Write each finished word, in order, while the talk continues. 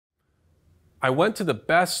I went to the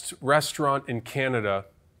best restaurant in Canada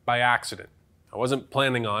by accident. I wasn't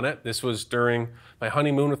planning on it. This was during my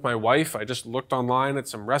honeymoon with my wife. I just looked online at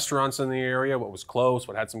some restaurants in the area, what was close,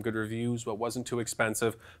 what had some good reviews, what wasn't too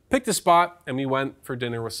expensive. Picked a spot and we went for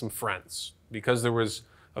dinner with some friends. Because there was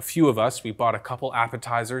a few of us, we bought a couple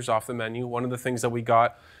appetizers off the menu. One of the things that we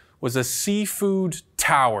got was a seafood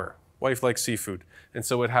tower. Wife likes seafood. And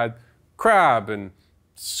so it had crab and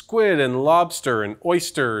squid and lobster and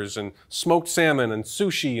oysters and smoked salmon and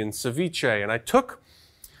sushi and ceviche. And I took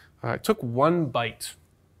one bite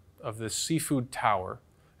of this seafood tower,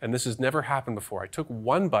 and this has never happened before. I took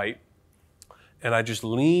one bite and I just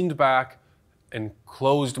leaned back and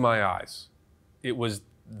closed my eyes. It was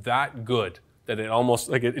that good that it almost,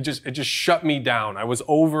 like it just shut me down. I was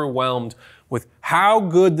overwhelmed with how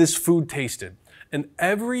good this food tasted. And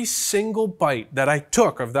every single bite that I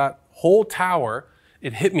took of that whole tower,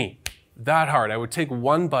 it hit me that hard. I would take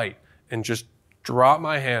one bite and just drop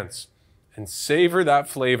my hands and savor that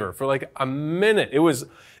flavor for like a minute. It was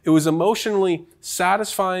emotionally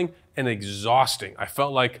satisfying and exhausting. I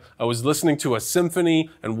felt like I was listening to a symphony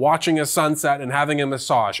and watching a sunset and having a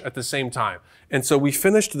massage at the same time. And so we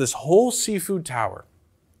finished this whole seafood tower.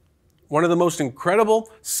 One of the most incredible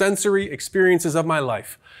sensory experiences of my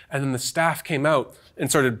life. And then the staff came out and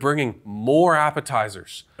started bringing more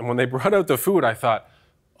appetizers. And when they brought out the food, I thought,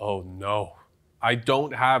 oh no, I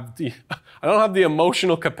don't have the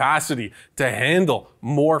emotional capacity to handle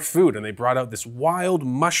more food. And they brought out this wild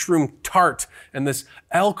mushroom tart and this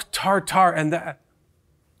elk tartare and that.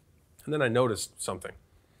 And then I noticed something.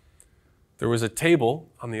 There was a table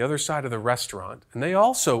on the other side of the restaurant, and they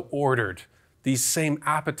also ordered these same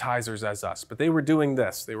appetizers as us, but they were doing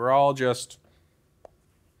this. They were all just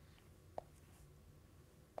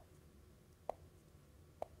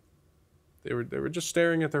they were just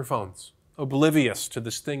staring at their phones, oblivious to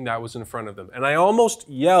this thing that was in front of them. And I almost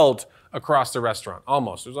yelled across the restaurant.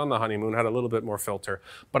 Almost. It was on the honeymoon, had a little bit more filter.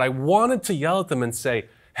 But I wanted to yell at them and say,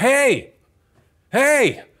 hey,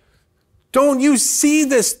 don't you see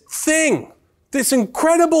this thing? This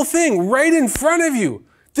incredible thing right in front of you.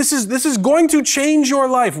 This is going to change your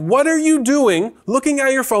life. What are you doing looking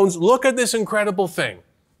at your phones? Look at this incredible thing.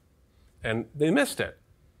 And they missed it.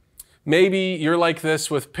 Maybe you're like this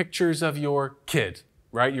with pictures of your kid,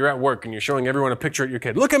 right? You're at work and you're showing everyone a picture of your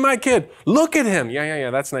kid. Look at my kid. Look at him. Yeah,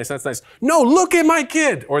 that's nice. No, look at my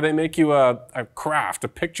kid. Or they make you a craft, a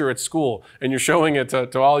picture at school, and you're showing it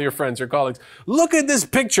to all your friends, your colleagues. Look at this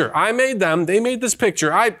picture. I made them. They made this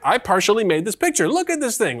picture. I partially made this picture. Look at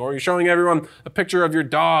this thing. Or you're showing everyone a picture of your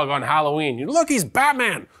dog on Halloween. Look, he's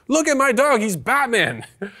Batman. Look at my dog. He's Batman.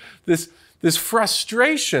 This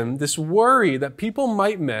frustration, this worry that people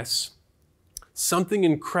might miss something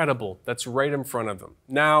incredible that's right in front of them.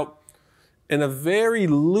 Now, in a very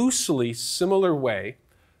loosely similar way,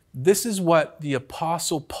 this is what the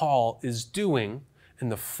Apostle Paul is doing in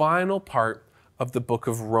the final part of the book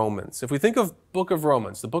of Romans. If we think of the book of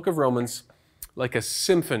Romans like a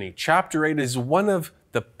symphony, chapter 8 is one of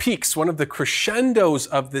the peaks, one of the crescendos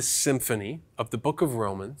of this symphony of the book of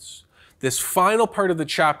Romans. This final part of the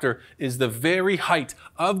chapter is the very height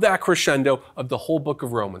of that crescendo of the whole book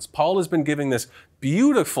of Romans. Paul has been giving this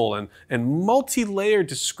beautiful and multi-layered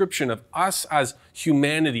description of us as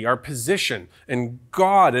humanity, our position, and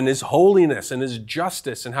God and His holiness and His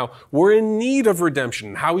justice, and how we're in need of redemption,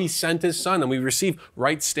 and how He sent His Son, and we receive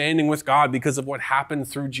right standing with God because of what happened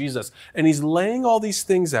through Jesus. And he's laying all these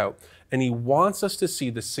things out, and he wants us to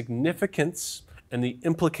see the significance and the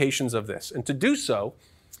implications of this. And to do so,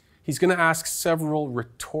 he's going to ask several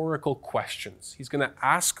rhetorical questions. He's going to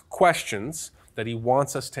ask questions that he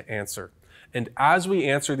wants us to answer. And as we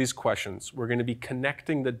answer these questions, we're going to be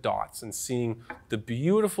connecting the dots and seeing the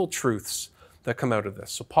beautiful truths that come out of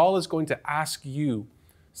this. So Paul is going to ask you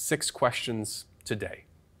 6 questions today.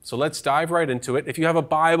 So let's dive right into it. If you have a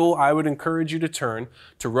Bible, I would encourage you to turn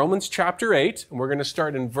to Romans chapter 8, and we're going to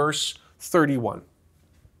start in verse 31.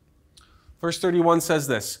 Verse 31 says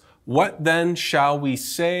this: "What then shall we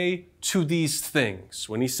say to these things?"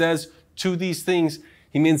 When he says to these things,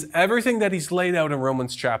 he means everything that he's laid out in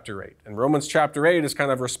Romans chapter 8. And Romans chapter 8 is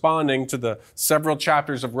kind of responding to the several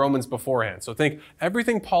chapters of Romans beforehand. So think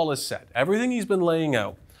everything Paul has said, everything he's been laying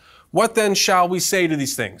out. What then shall we say to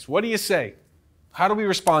these things? What do you say? How do we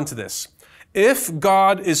respond to this? If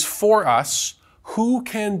God is for us, who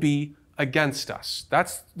can be against us?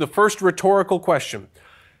 That's the first rhetorical question.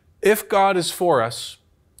 If God is for us,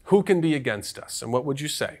 who can be against us? And what would you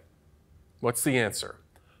say? What's the answer?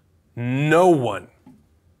 No one.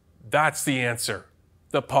 That's the answer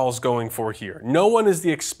that Paul's going for here. No one is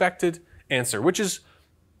the expected answer, which is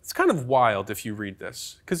It's kind of wild if you read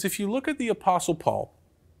this, because if you look at the Apostle Paul,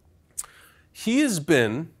 he has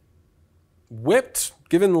been whipped,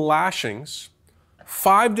 given lashings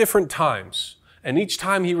 5 different times, and each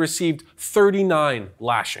time he received 39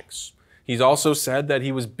 lashings. He's also said that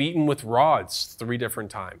he was beaten with rods 3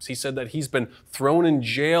 different times. He said that he's been thrown in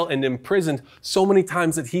jail and imprisoned so many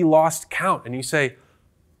times that he lost count. And you say,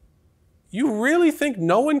 you really think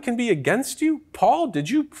no one can be against you? Paul, did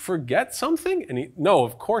you forget something? And no,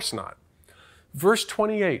 of course not. Verse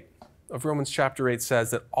 28 of Romans chapter 8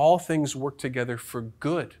 says that all things work together for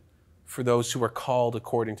good for those who are called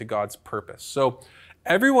according to God's purpose. So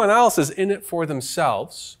everyone else is in it for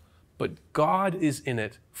themselves, but God is in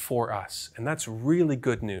it for us. And that's really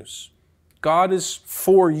good news. God is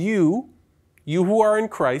for you, you who are in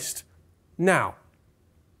Christ, now.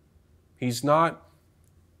 He's not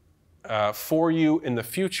for you in the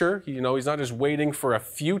future. He's not just waiting for a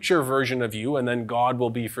future version of you and then God will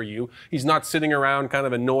be for you. He's not sitting around kind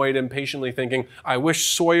of annoyed, impatiently thinking, I wish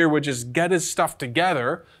Sawyer would just get his stuff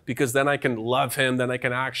together because then I can love him, then I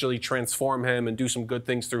can actually transform him and do some good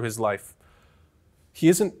things through his life. He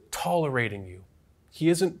isn't tolerating you. He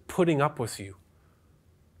isn't putting up with you.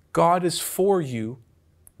 God is for you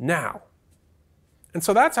now. And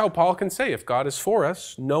so that's how Paul can say, if God is for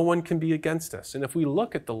us, no one can be against us. And if we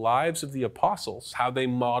look at the lives of the apostles, how they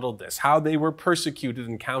modeled this, how they were persecuted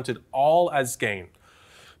and counted all as gain.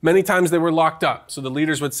 Many times they were locked up. So the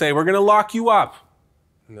leaders would say, we're going to lock you up.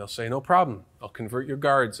 And they'll say, no problem. I'll convert your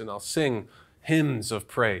guards and I'll sing hymns of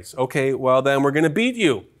praise. Okay, well then we're going to beat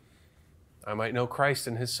you. I might know Christ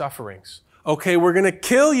and his sufferings. Okay, we're going to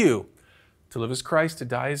kill you. To live as Christ, to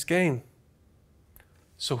die as gain.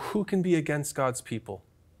 So who can be against God's people?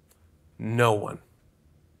 No one.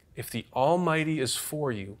 If the Almighty is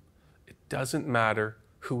for you, it doesn't matter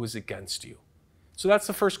who is against you. So that's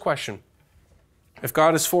the first question. If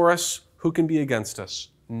God is for us, who can be against us?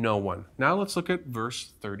 No one. Now let's look at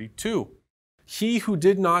verse 32. He who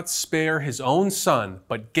did not spare his own son,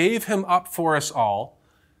 but gave him up for us all,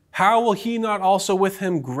 how will he not also with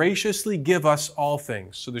him graciously give us all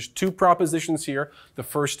things? So there's 2 propositions here. The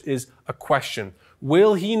first is a question.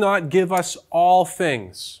 Will he not give us all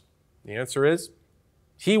things? The answer is,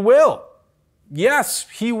 he will. Yes,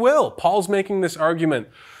 he will. Paul's making this argument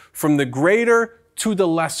from the greater to the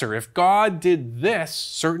lesser. If God did this,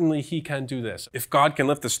 certainly he can do this. If God can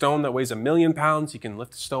lift a stone that weighs 1,000,000 pounds, he can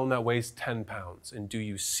lift a stone that weighs 10 pounds. And do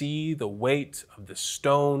you see the weight of the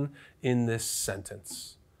stone in this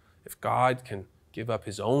sentence? If God can give up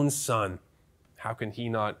his own son, how can he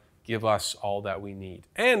not give us all that we need?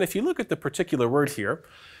 And if you look at the particular word here,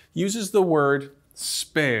 uses the word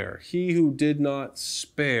spare. He who did not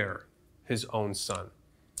spare his own son.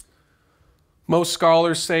 Most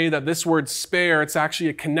scholars say that this word spare, it's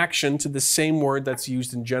actually a connection to the same word that's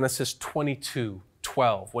used in Genesis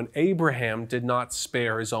 22:12, when Abraham did not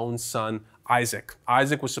spare his own son Isaac.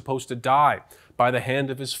 Isaac was supposed to die by the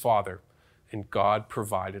hand of his father, and God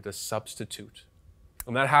provided a substitute.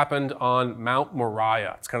 And that happened on Mount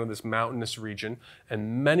Moriah. It's kind of this mountainous region.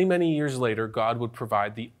 And many, many years later, God would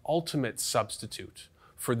provide the ultimate substitute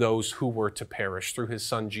for those who were to perish through his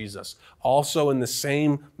son Jesus, also in the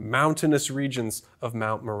same mountainous regions of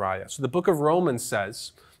Mount Moriah. So the book of Romans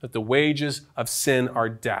says that the wages of sin are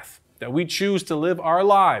death, that we choose to live our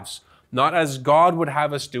lives, not as God would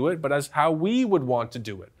have us do it, but as how we would want to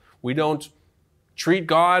do it. We don't treat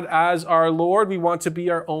God as our Lord. We want to be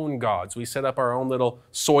our own gods. We set up our own little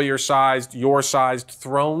Sawyer-sized, your-sized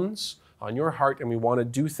thrones on your heart, and we want to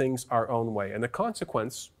do things our own way. And the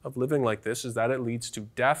consequence of living like this is that it leads to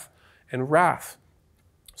death and wrath.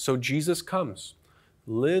 So Jesus comes,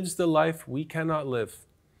 lives the life we cannot live,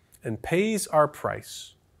 and pays our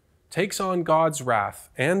price, takes on God's wrath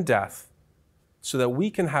and death so that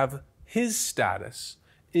we can have his status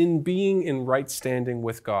in being in right standing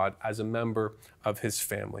with God as a member of his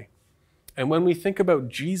family. And when we think about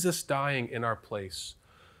Jesus dying in our place,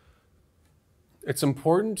 it's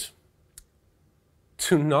important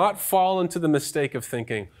to not fall into the mistake of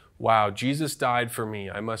thinking, wow, Jesus died for me.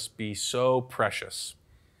 I must be so precious.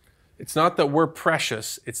 It's not that we're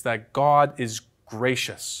precious. It's that God is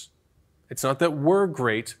gracious. It's not that we're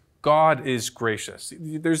great. God is gracious.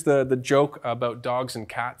 There's the joke about dogs and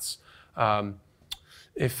cats.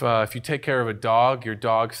 If you take care of a dog, your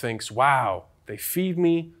dog thinks, wow, they feed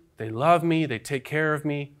me, they love me, they take care of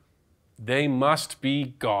me. They must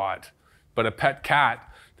be God. But a pet cat,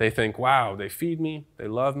 they think, wow, they feed me, they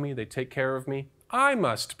love me, they take care of me. I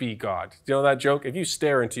must be God. You know that joke? If you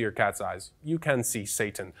stare into your cat's eyes, you can see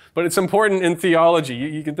Satan. But it's important in theology.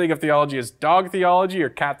 You can think of theology as dog theology or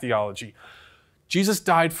cat theology. Jesus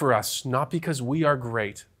died for us, not because we are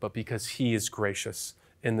great, but because he is gracious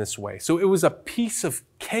in this way. So it was a piece of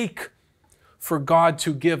cake for God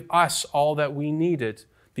to give us all that we needed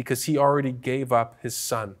because he already gave up his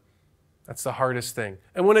son. That's the hardest thing.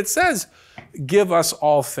 And when it says, give us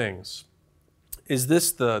all things, is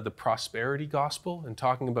this the prosperity gospel and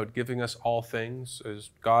talking about giving us all things? Is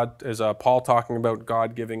Paul talking about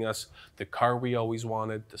God giving us the car we always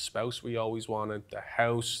wanted, the spouse we always wanted, the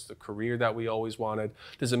house, the career that we always wanted?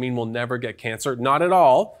 Does it mean we'll never get cancer? Not at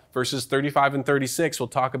all. Verses 35 and 36 will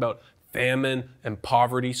talk about famine and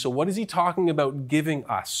poverty. So what is he talking about giving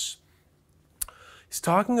us? He's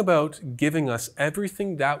talking about giving us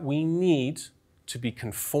everything that we need to be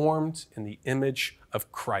conformed in the image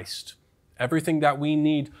of Christ. Everything that we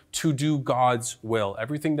need to do God's will.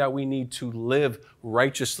 Everything that we need to live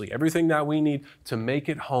righteously. Everything that we need to make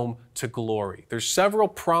it home to glory. There's several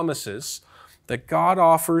promises that God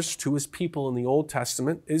offers to his people in the Old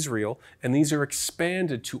Testament, Israel, and these are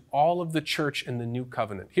expanded to all of the church in the New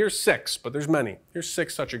Covenant. Here's 6, but there's many. Here's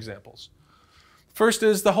 6 such examples. First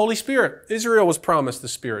is the Holy Spirit. Israel was promised the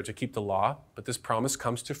Spirit to keep the law, but this promise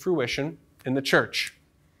comes to fruition in the church.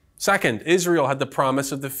 Second, Israel had the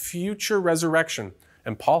promise of the future resurrection,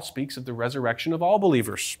 and Paul speaks of the resurrection of all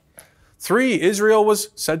believers. 3, Israel was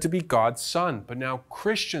said to be God's son, but now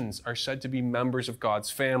Christians are said to be members of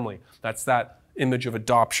God's family. That's that image of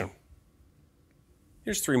adoption.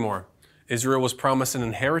 Here's 3 more. Israel was promised an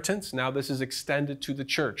inheritance. Now this is extended to the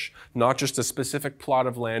church, not just a specific plot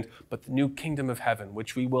of land, but the new kingdom of heaven,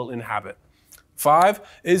 which we will inhabit. 5,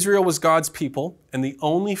 Israel was God's people and the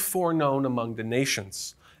only foreknown among the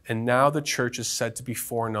nations. And now the church is said to be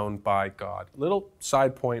foreknown by God. Little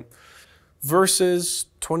side point. Verses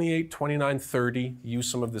 28, 29, 30 use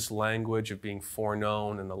some of this language of being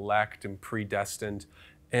foreknown and elect and predestined.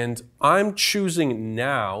 And I'm choosing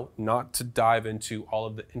now not to dive into all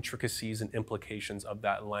of the intricacies and implications of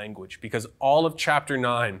that language because all of chapter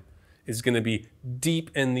 9 is going to be deep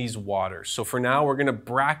in these waters. So for now, we're going to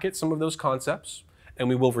bracket some of those concepts and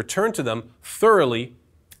we will return to them thoroughly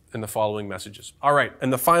in the following messages. All right,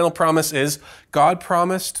 and the final promise is God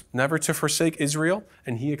promised never to forsake Israel,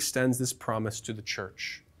 and he extends this promise to the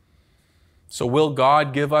church. So will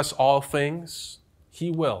God give us all things?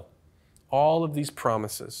 He will. All of these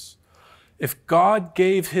promises. If God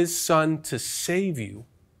gave his son to save you,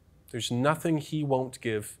 there's nothing he won't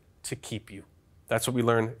give to keep you. That's what we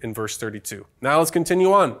learn in verse 32. Now let's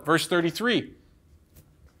continue on. Verse 33.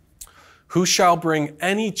 Who shall bring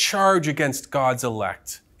any charge against God's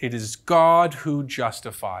elect? It is God who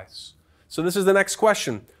justifies. So this is the next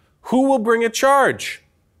question. Who will bring a charge?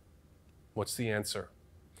 What's the answer?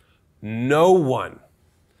 No one.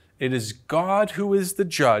 It is God who is the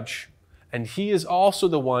judge, and he is also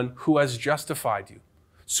the one who has justified you.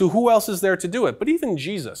 So who else is there to do it? But even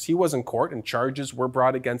Jesus, he was in court and charges were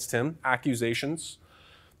brought against him, accusations.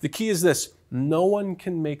 The key is this, no one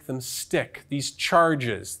can make them stick. These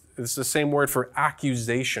charges, it's the same word for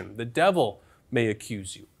accusation. The devil may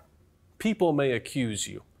accuse you. People may accuse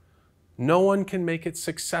you. No one can make it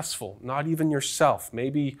successful, not even yourself.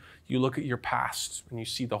 Maybe you look at your past and you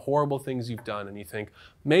see the horrible things you've done and you think,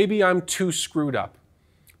 maybe I'm too screwed up.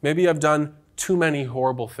 Maybe I've done too many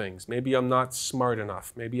horrible things. Maybe I'm not smart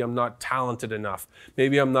enough. Maybe I'm not talented enough.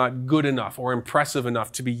 Maybe I'm not good enough or impressive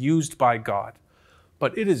enough to be used by God.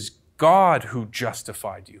 But it is God who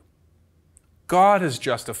justified you. God has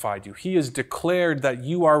justified you. He has declared that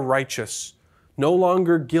you are righteous, no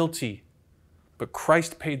longer guilty. But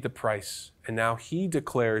Christ paid the price, and now he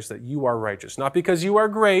declares that you are righteous. Not because you are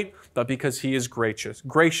great, but because he is gracious.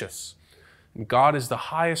 And God is the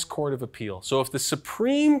highest court of appeal. So if the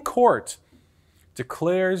Supreme Court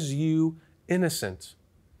declares you innocent,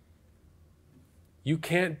 you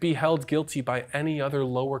can't be held guilty by any other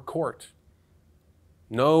lower court.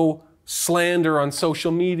 No slander on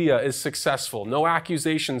social media is successful. No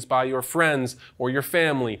accusations by your friends or your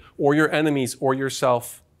family or your enemies or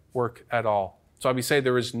yourself work at all. So we say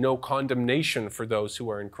there is no condemnation for those who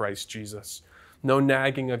are in Christ Jesus. No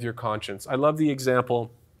nagging of your conscience. I love the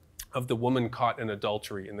example of the woman caught in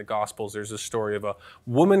adultery in the Gospels. There's a story of a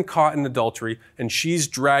woman caught in adultery and she's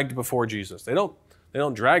dragged before Jesus. They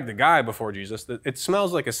don't drag the guy before Jesus. It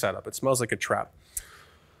smells like a setup. It smells like a trap.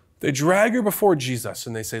 They drag her before Jesus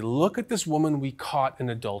and they say, look at this woman we caught in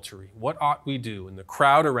adultery. What ought we do? And the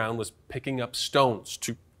crowd around was picking up stones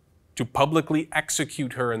to publicly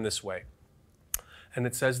execute her in this way. And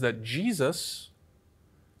it says that Jesus,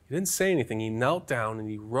 he didn't say anything. He knelt down and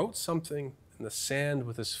he wrote something in the sand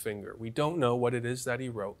with his finger. We don't know what it is that he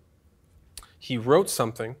wrote. He wrote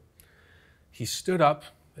something. He stood up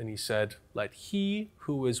and he said, let he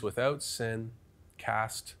who is without sin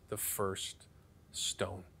cast the first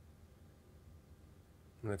stone.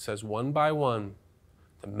 And it says, one by one,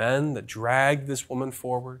 the men that dragged this woman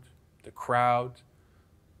forward, the crowd,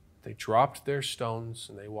 they dropped their stones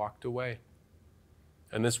and they walked away.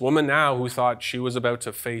 And this woman now, who thought she was about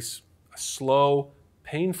to face a slow,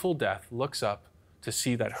 painful death, looks up to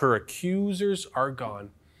see that her accusers are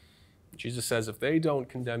gone. Jesus says, if they don't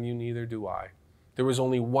condemn you, neither do I. There was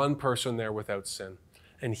only one person there without sin,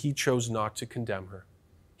 and he chose not to condemn her.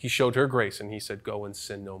 He showed her grace, and he said, go and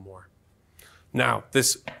sin no more. Now,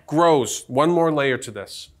 this grows one more layer to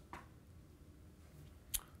this.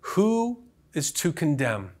 Who is to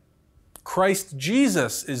condemn? Christ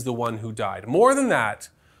Jesus is the one who died. More than that,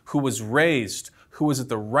 who was raised, who is at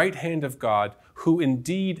the right hand of God, who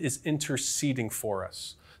indeed is interceding for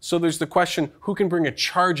us. So there's the question, who can bring a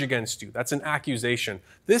charge against you? That's an accusation.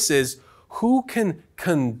 This is, who can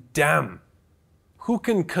condemn? Who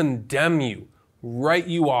can condemn you, write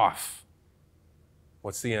you off?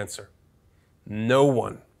 What's the answer? No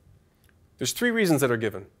one. There's three reasons that are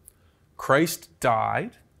given. Christ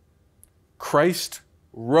died, Christ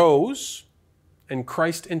rose, and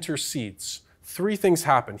Christ intercedes. Three things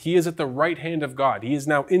happen. He is at the right hand of God. He is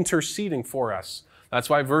now interceding for us. That's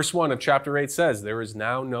why verse 1 of chapter 8 says, there is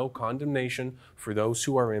now no condemnation for those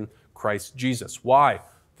who are in Christ Jesus. Why?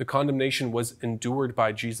 The condemnation was endured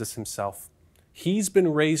by Jesus himself. He's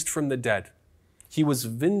been raised from the dead. He was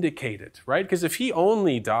vindicated, right? Because if he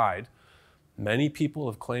only died, many people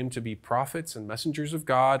have claimed to be prophets and messengers of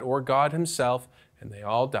God or God himself, and they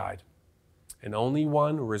all died. And only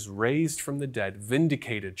one was raised from the dead,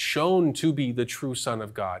 vindicated, shown to be the true Son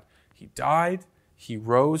of God. He died, he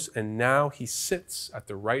rose, and now he sits at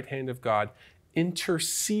the right hand of God,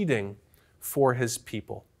 interceding for his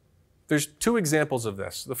people. There's two examples of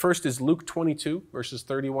this. The first is Luke 22, verses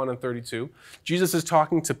 31 and 32. Jesus is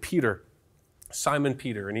talking to Peter, Simon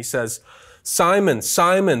Peter, and he says, Simon,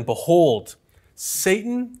 Simon, behold,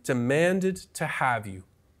 Satan demanded to have you,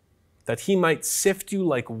 that he might sift you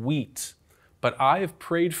like wheat. But I have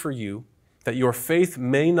prayed for you that your faith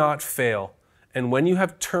may not fail. And when you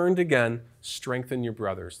have turned again, strengthen your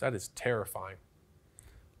brothers. That is terrifying.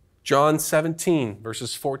 John 17,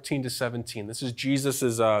 verses 14 to 17. This is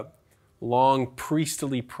Jesus' long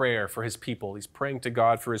priestly prayer for his people. He's praying to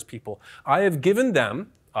God for his people. I have given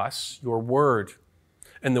them, us, your word,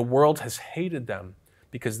 and the world has hated them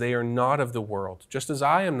because they are not of the world, just as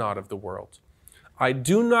I am not of the world. I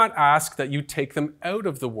do not ask that you take them out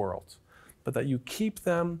of the world, but that you keep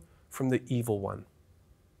them from the evil one.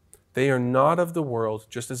 They are not of the world,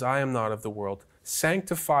 just as I am not of the world.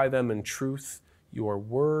 Sanctify them in truth. Your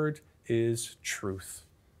word is truth.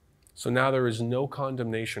 So now there is no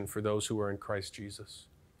condemnation for those who are in Christ Jesus.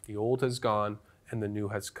 The old has gone and the new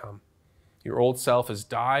has come. Your old self has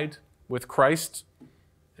died with Christ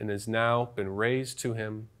and has now been raised to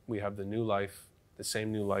him. We have the new life, the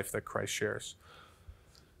same new life that Christ shares.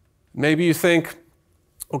 Maybe you think,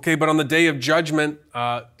 okay, but on the day of judgment,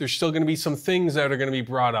 there's still going to be some things that are going to be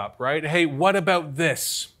brought up, right? Hey, what about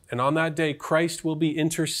this? And on that day, Christ will be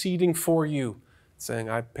interceding for you, saying,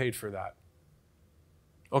 I paid for that.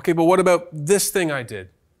 Okay, but what about this thing I did?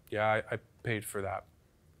 Yeah, I paid for that.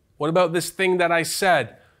 What about this thing that I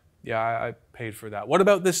said? Yeah, I paid for that. What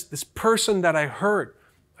about this person that I hurt?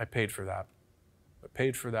 I paid for that. I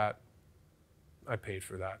paid for that. I paid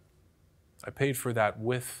for that. I paid for that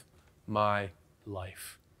with my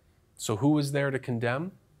life. So who is there to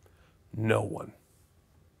condemn? No one.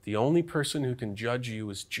 The only person who can judge you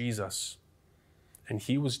is Jesus, and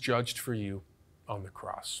he was judged for you on the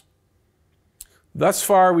cross. Thus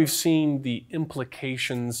far, we've seen the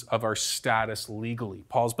implications of our status legally.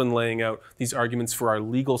 Paul's been laying out these arguments for our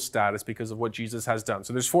legal status because of what Jesus has done.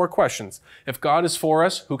 So there's four questions. If God is for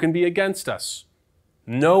us, who can be against us?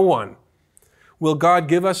 No one. Will God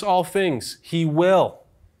give us all things? He will.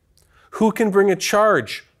 Who can bring a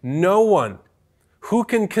charge? No one. Who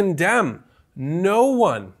can condemn? No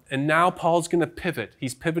one. And now Paul's going to pivot.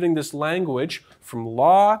 He's pivoting this language from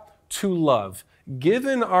law to love.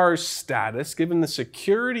 Given our status, given the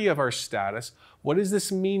security of our status, what does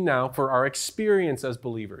this mean now for our experience as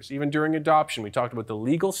believers? Even during adoption, we talked about the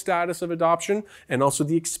legal status of adoption and also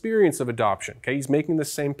the experience of adoption. Okay, he's making the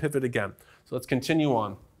same pivot again. So let's continue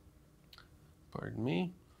on. Pardon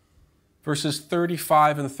me. Verses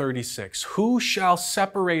 35 and 36. Who shall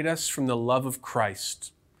separate us from the love of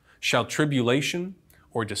Christ? Shall tribulation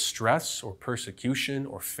or distress or persecution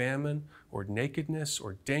or famine or nakedness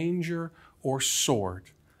or danger or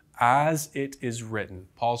sword? As it is written.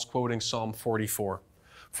 Paul's quoting Psalm 44.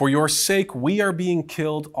 For your sake we are being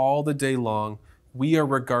killed all the day long. We are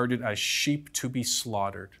regarded as sheep to be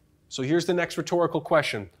slaughtered. So here's the next rhetorical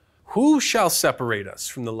question. Who shall separate us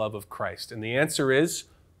from the love of Christ? And the answer is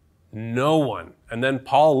no one. And then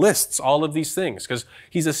Paul lists all of these things because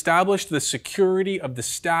he's established the security of the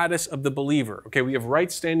status of the believer. Okay, we have right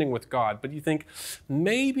standing with God, but you think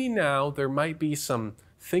maybe now there might be some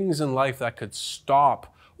things in life that could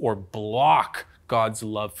stop or block God's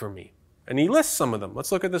love for me. And he lists some of them.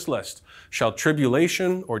 Let's look at this list. Shall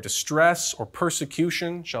tribulation or distress or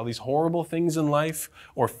persecution, shall these horrible things in life,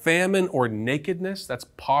 or famine or nakedness, that's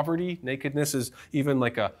poverty. Nakedness is even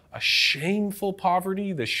like a shameful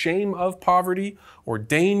poverty, the shame of poverty, or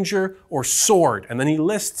danger or sword. And then he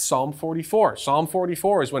lists Psalm 44. Psalm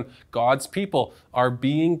 44 is when God's people are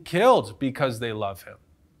being killed because they love him.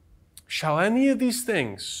 Shall any of these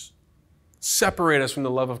things separate us from the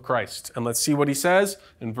love of Christ? And let's see what he says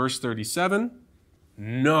in verse 37.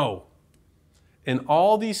 No. In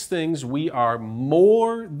all these things we are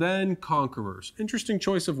more than conquerors. Interesting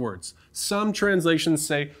choice of words. Some translations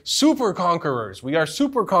say super conquerors. We are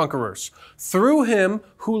super conquerors through him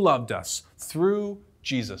who loved us, through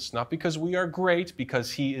Jesus. Not because we are great,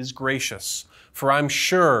 because he is gracious. For I'm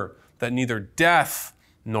sure that neither death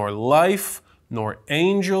nor life, nor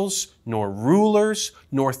angels, nor rulers,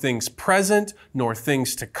 nor things present, nor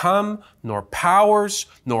things to come, nor powers,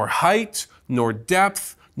 nor height, nor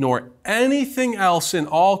depth, nor anything else in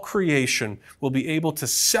all creation will be able to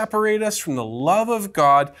separate us from the love of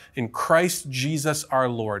God in Christ Jesus our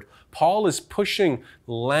Lord. Paul is pushing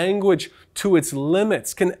language to its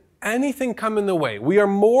limits. Can anything come in the way? We are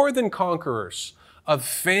more than conquerors of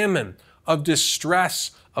famine, of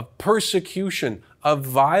distress, of persecution, of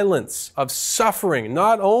violence, of suffering.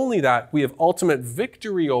 Not only that, we have ultimate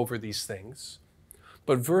victory over these things,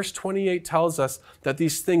 but verse 28 tells us that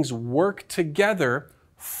these things work together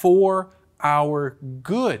for our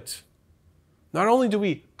good. Not only do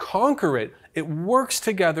we conquer it, it works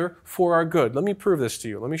together for our good. Let me prove this to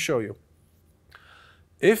you. Let me show you.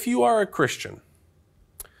 If you are a Christian,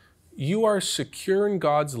 you are secure in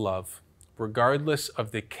God's love regardless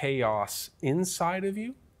of the chaos inside of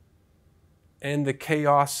you and the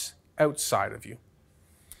chaos outside of you.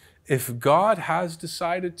 If God has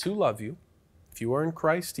decided to love you, if you are in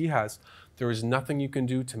Christ, he has, there is nothing you can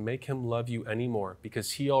do to make him love you anymore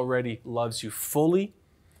because he already loves you fully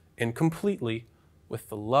and completely with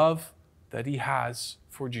the love that he has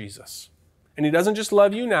for Jesus. And he doesn't just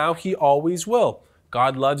love you now, he always will.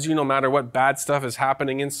 God loves you no matter what bad stuff is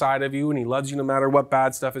happening inside of you, and he loves you no matter what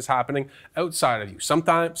bad stuff is happening outside of you.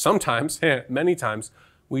 Sometimes, many times,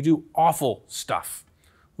 we do awful stuff.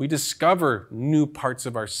 We discover new parts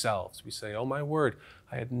of ourselves. We say, oh my word,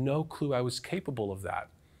 I had no clue I was capable of that.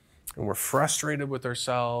 And we're frustrated with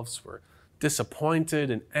ourselves. We're disappointed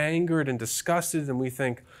and angered and disgusted. And we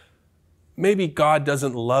think, maybe God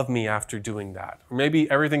doesn't love me after doing that. Or maybe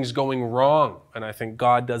everything's going wrong and I think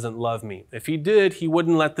God doesn't love me. If he did, he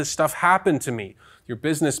wouldn't let this stuff happen to me. Your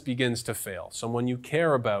business begins to fail. Someone you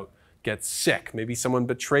care about gets sick. Maybe someone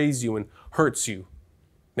betrays you and hurts you.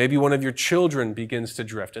 Maybe one of your children begins to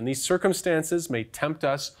drift. And these circumstances may tempt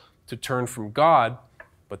us to turn from God,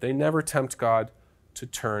 but they never tempt God to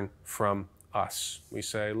turn from us. We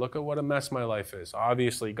say, look at what a mess my life is.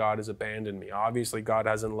 Obviously, God has abandoned me. Obviously, God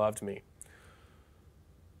hasn't loved me.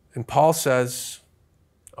 And Paul says,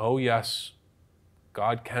 oh yes,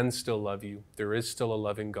 God can still love you. There is still a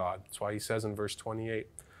loving God. That's why he says in verse 28,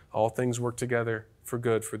 all things work together for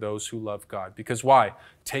good for those who love God. Because why?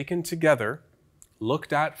 Taken together,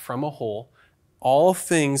 looked at from a whole, all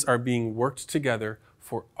things are being worked together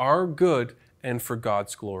for our good and for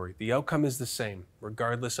God's glory. The outcome is the same,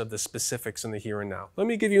 regardless of the specifics in the here and now. Let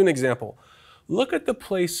me give you an example. Look at the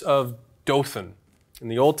place of Dothan. In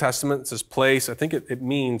the Old Testament, it's this place, I think it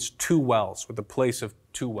means two wells, or the place of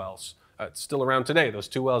two wells. It's still around today, those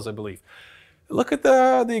two wells, I believe. Look at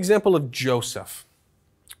the example of Joseph.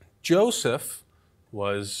 Joseph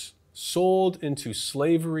was sold into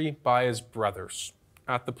slavery by his brothers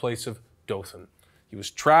at the place of Dothan. He was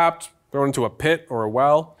trapped, thrown into a pit or a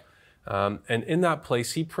well, and in that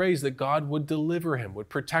place, he prays that God would deliver him, would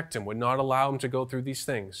protect him, would not allow him to go through these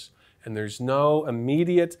things. And there's no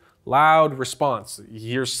immediate, loud response. He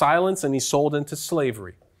hears silence and he's sold into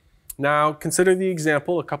slavery. Now, consider the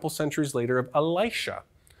example a couple centuries later of Elisha.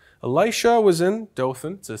 Elisha was in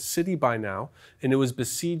Dothan, it's a city by now, and it was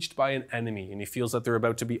besieged by an enemy, and he feels that they're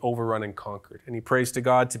about to be overrun and conquered. And he prays to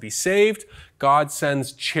God to be saved. God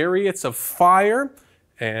sends chariots of fire,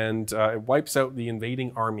 and it wipes out the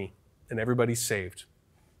invading army, and everybody's saved.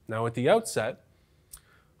 Now, at the outset,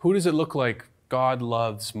 who does it look like God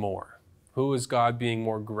loves more? Who is God being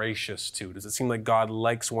more gracious to? Does it seem like God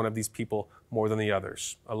likes one of these people more than the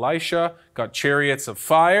others? Elisha got chariots of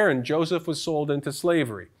fire, and Joseph was sold into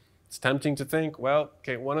slavery. It's tempting to think, well,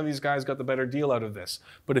 okay, one of these guys got the better deal out of this.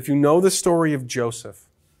 But if you know the story of Joseph,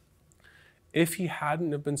 if he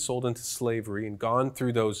hadn't have been sold into slavery and gone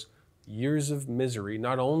through those years of misery,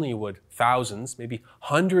 not only would thousands, maybe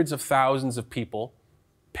hundreds of thousands of people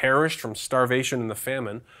perished from starvation and the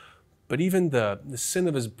famine, but even the sin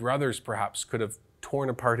of his brothers perhaps could have torn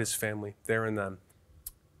apart his family there and then.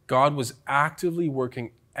 God was actively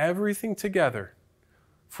working everything together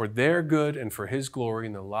for their good and for his glory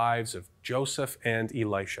in the lives of Joseph and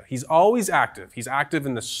Elisha. He's always active. He's active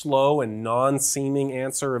in the slow and non-seeming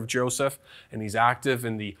answer of Joseph, and he's active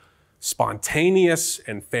in the spontaneous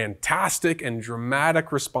and fantastic and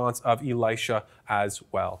dramatic response of Elisha as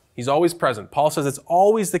well. He's always present. Paul says it's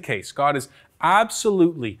always the case. God is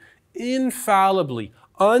absolutely, infallibly,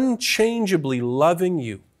 unchangeably loving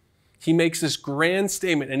you. He makes this grand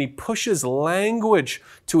statement and he pushes language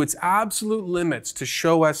to its absolute limits to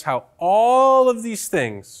show us how all of these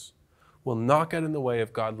things will not get in the way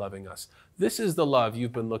of God loving us. This is the love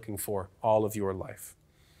you've been looking for all of your life.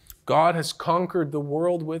 God has conquered the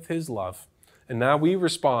world with his love, and now we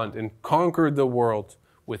respond and conquered the world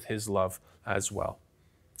with his love as well.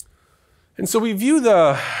 And so we view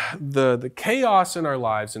the chaos in our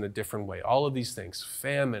lives in a different way. All of these things,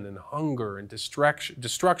 famine and hunger and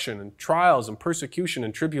destruction and trials and persecution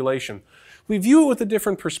and tribulation, we view it with a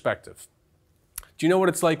different perspective. Do you know what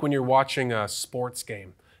it's like when you're watching a sports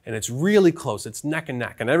game and it's really close, it's neck and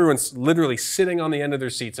neck, and everyone's literally sitting on the end of their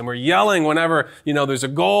seats and we're yelling whenever, there's a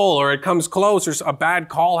goal or it comes close or a bad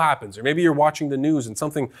call happens, or maybe you're watching the news and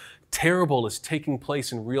something terrible is taking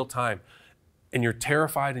place in real time. And you're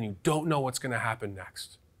terrified and you don't know what's going to happen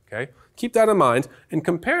next, okay? Keep that in mind and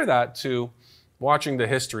compare that to watching the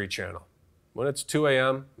History Channel. When it's 2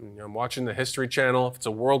 a.m., I'm watching the History Channel. If it's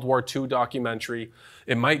a World War II documentary,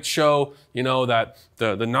 it might show, that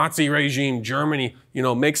the Nazi regime, Germany,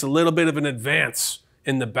 makes a little bit of an advance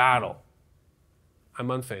in the battle. I'm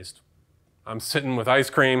unfazed. I'm sitting with ice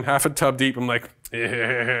cream, half a tub deep. I'm like,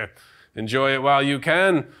 yeah, enjoy it while you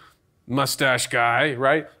can. Mustache guy,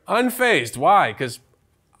 right? Unfazed. Why? Because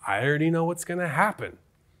I already know what's going to happen,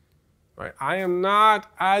 right? I am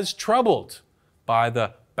not as troubled by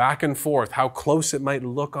the back and forth, how close it might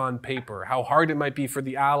look on paper, how hard it might be for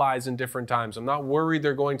the Allies in different times. I'm not worried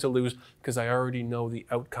they're going to lose because I already know the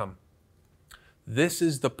outcome. This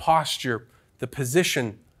is the posture, the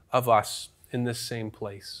position of us in this same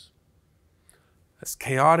place. As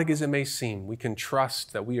chaotic as it may seem, we can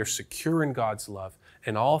trust that we are secure in God's love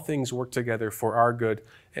and all things work together for our good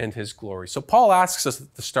and his glory. So Paul asks us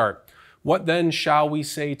at the start, what then shall we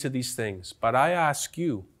say to these things? But I ask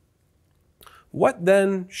you, what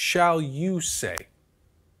then shall you say?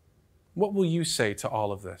 What will you say to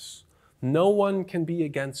all of this? No one can be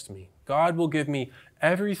against me. God will give me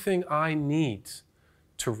everything I need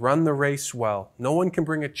to run the race well. No one can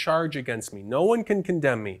bring a charge against me. No one can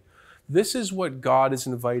condemn me. This is what God is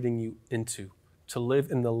inviting you into, to live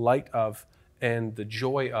in the light of and the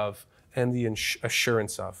joy of and the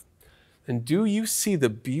assurance of. And do you see the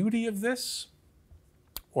beauty of this?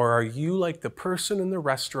 Or are you like the person in the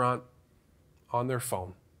restaurant on their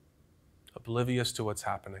phone, oblivious to what's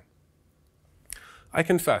happening? I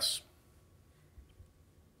confess,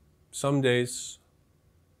 some days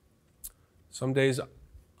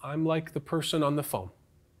I'm like the person on the phone.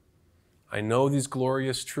 I know these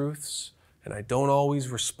glorious truths, and I don't always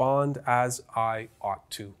respond as I ought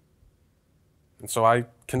to. And so I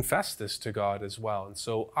confess this to God as well. And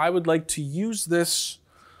so I would like to use this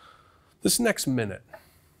next minute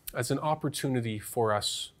as an opportunity for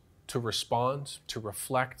us to respond, to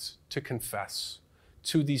reflect, to confess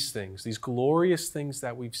to these things, these glorious things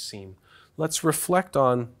that we've seen. Let's reflect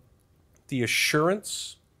on the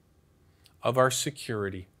assurance of our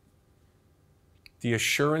security, the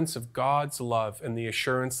assurance of God's love, and the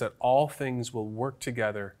assurance that all things will work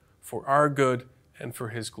together for our good and for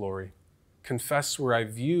his glory. Confess where I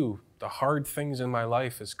view the hard things in my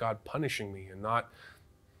life as God punishing me and not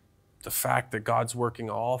the fact that God's working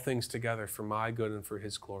all things together for my good and for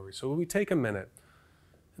his glory. So will we take a minute?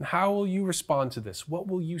 And how will you respond to this? What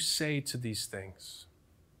will you say to these things?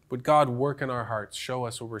 Would God work in our hearts, show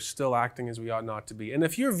us where we're still acting as we ought not to be? And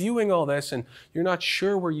if you're viewing all this and you're not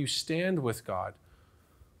sure where you stand with God,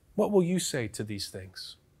 what will you say to these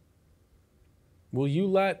things? Will you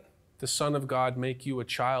let the Son of God make you a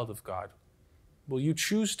child of God? Will you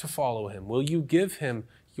choose to follow him? Will you give him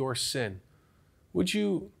your sin? Would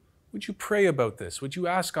you pray about this? Would you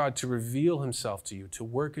ask God to reveal himself to you, to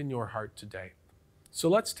work in your heart today? So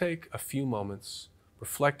let's take a few moments,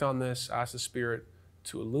 reflect on this, ask the Spirit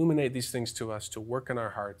to illuminate these things to us, to work in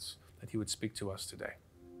our hearts, that He would speak to us today.